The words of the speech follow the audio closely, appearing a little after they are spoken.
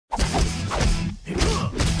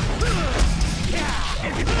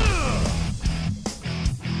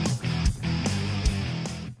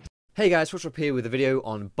Hey guys, Foxdrop here with a video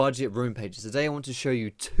on budget rune pages. Today I want to show you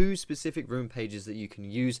two specific rune pages that you can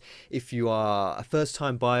use if you are a first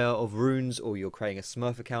time buyer of runes or you're creating a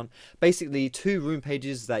Smurf account. Basically two rune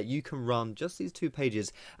pages that you can run, just these two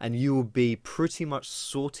pages, and you will be pretty much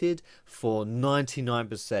sorted for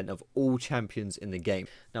 99% of all champions in the game.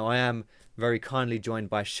 Now I am very kindly joined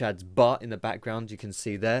by Shad's butt in the background, you can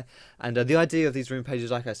see there. And the idea of these rune pages,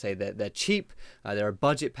 like I say, they're cheap, they're a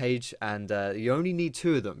budget page, and you only need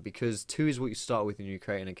two of them because two is what you start with when you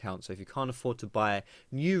create an account. So if you can't afford to buy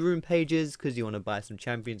new rune pages because you want to buy some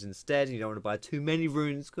champions instead, and you don't want to buy too many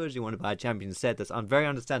runes because you want to buy a champion instead, that's very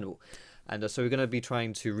understandable. And so we're going to be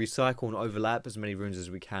trying to recycle and overlap as many runes as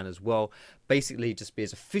we can as well. Basically just be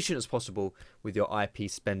as efficient as possible with your IP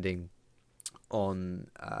spending on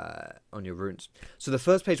your runes. So the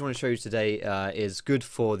first page I want to show you today is good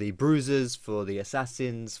for the bruisers, for the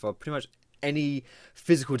assassins, for pretty much any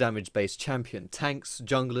physical damage based champion, tanks,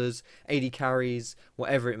 junglers, AD carries,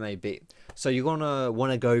 whatever it may be. So you're gonna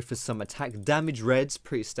want to go for some attack damage reds,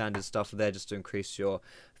 pretty standard stuff there, just to increase your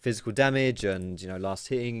physical damage and, you know, last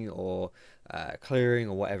hitting or clearing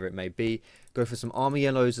or whatever it may be. Go for some armor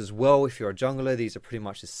yellows as well. If you're a jungler, these are pretty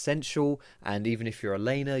much essential, and even if you're a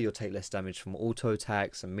laner, you'll take less damage from auto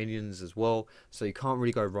attacks and minions as well, so you can't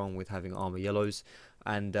really go wrong with having armor yellows.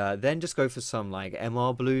 And then just go for some like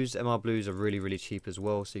MR blues. MR blues are really cheap as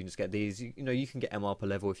well, so you can just get these. You know, you can get MR per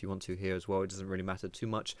level if you want to here as well. It doesn't really matter too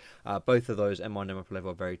much. Both of those, MR and MR per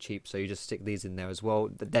level, are very cheap, so you just stick these in there as well.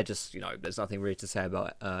 They're just, you know, there's nothing really to say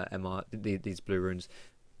about MR, these blue runes.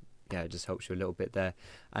 Yeah, it just helps you a little bit there.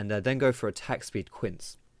 And then go for attack speed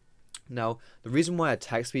quints. Now, the reason why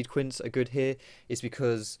attack speed quints are good here is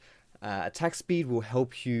because attack speed will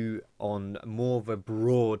help you on more of a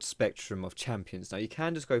broad spectrum of champions. Now, you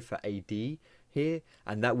can just go for AD here,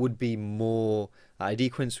 and that would be more, AD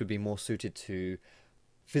quints would be more suited to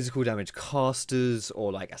physical damage casters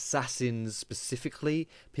or like assassins specifically,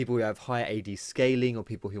 people who have high AD scaling or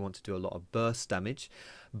people who want to do a lot of burst damage.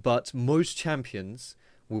 But most champions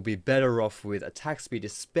will be better off with attack speed,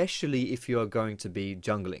 especially if you are going to be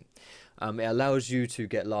jungling. It allows you to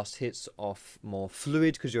get last hits off more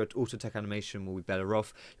fluid because your auto attack animation will be better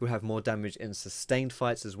off. You'll have more damage in sustained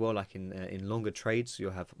fights as well, like in longer trades, so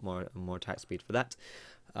you'll have more attack speed for that.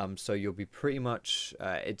 So you'll be pretty much,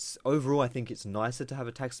 it's overall I think it's nicer to have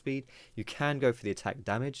attack speed. You can go for the attack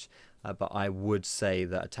damage, but I would say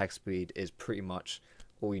that attack speed is pretty much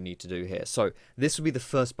all you need to do here. So this will be the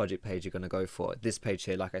first budget page you're going to go for. This page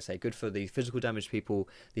here, like I say, good for the physical damage people,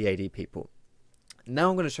 the AD people.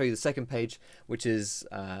 Now I'm going to show you the second page, which is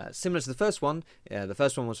similar to the first one. The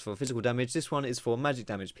first one was for physical damage. This one is for magic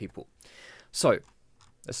damage people. So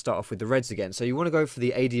let's start off with the reds again. So you want to go for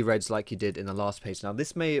the AD reds like you did in the last page. Now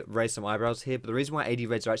this may raise some eyebrows here, but the reason why AD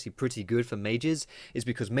reds are actually pretty good for mages is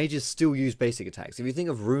because mages still use basic attacks. If you think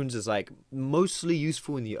of runes as like mostly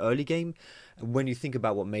useful in the early game, when you think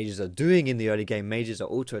about what mages are doing in the early game, mages are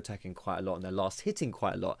auto attacking quite a lot and they're last hitting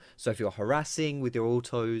quite a lot. So if you're harassing with your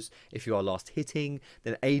autos, if you are last hitting,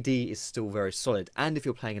 then AD is still very solid. And if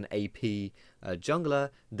you're playing an AP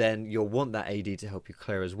jungler, then you'll want that AD to help you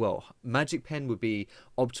clear as well. Magic pen would be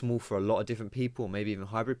optimal for a lot of different people, maybe even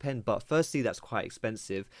hybrid pen, but firstly that's quite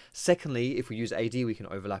expensive. Secondly, if we use AD we can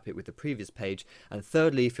overlap it with the previous page. And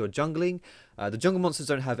thirdly, if you're jungling, the jungle monsters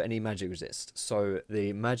don't have any magic resist, so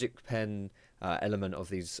the magic pen element of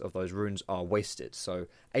those runes are wasted. So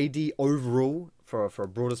AD overall for a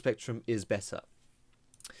broader spectrum is better.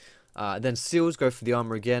 Then seals, go for the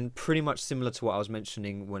armor again, pretty much similar to what I was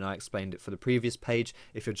mentioning when I explained it for the previous page.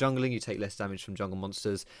 If you're jungling, you take less damage from jungle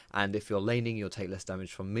monsters, and if you're laning, you'll take less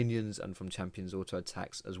damage from minions and from champions auto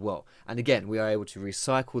attacks as well. And again, we are able to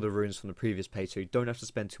recycle the runes from the previous page, so you don't have to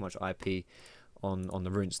spend too much IP on the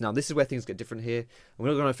runes. Now this is where things get different here. We're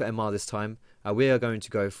not going to go for MR this time. We are going to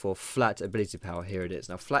go for flat ability power. Here it is.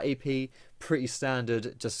 Now flat AP, pretty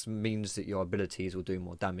standard, just means that your abilities will do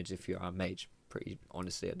more damage if you're a mage. Pretty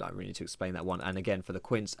honestly, I don't really need to explain that one. And again for the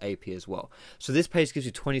quints, AP as well. So this page gives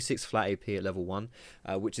you 26 flat AP at level 1,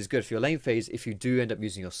 which is good for your lane phase if you do end up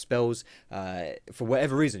using your spells for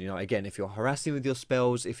whatever reason. You know, again, if you're harassing with your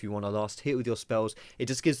spells, if you want a last hit with your spells, it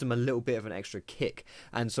just gives them a little bit of an extra kick.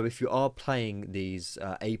 And so if you are playing these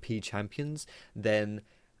AP champions, then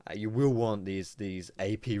you will want these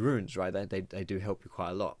AP runes, right? They do help you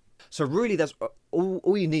quite a lot. So really that's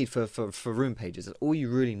all you need for rune pages. That's all you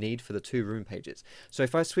really need for the two rune pages. So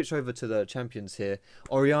if I switch over to the champions here,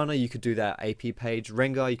 Orianna, you could do that AP page.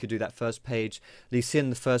 Rengar, you could do that first page. Lee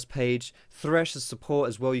Sin, the first page. Thresh as support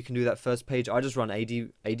as well, you can do that first page. I just run AD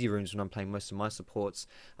runes when I'm playing most of my supports,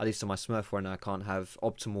 at least on my Smurf when I can't have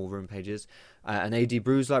optimal rune pages. An AD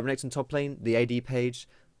bruise like Renekton top lane, the AD page.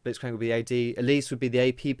 Blitzcrank would be AD. Elise would be the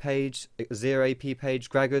AP page. Zero AP page.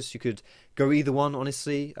 Gragas, you could go either one,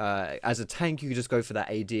 honestly. As a tank, you could just go for that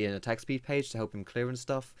AD and attack speed page to help him clear and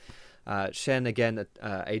stuff. Shen, again,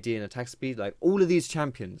 AD and attack speed. Like, all of these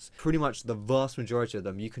champions, pretty much the vast majority of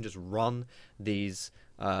them, you can just run these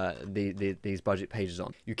budget pages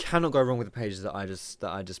on. You cannot go wrong with the pages that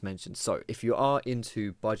I just mentioned. So if you are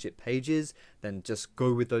into budget pages, then just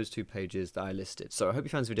go with those 2 pages that I listed. So I hope you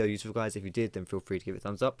found this video useful, guys. If you did, then feel free to give it a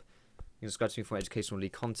thumbs up. You can subscribe to me for more educational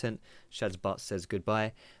league content. Shad's butt says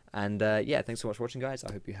goodbye. And yeah, thanks so much for watching, guys.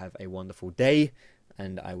 I hope you have a wonderful day,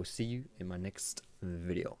 and I will see you in my next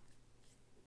video.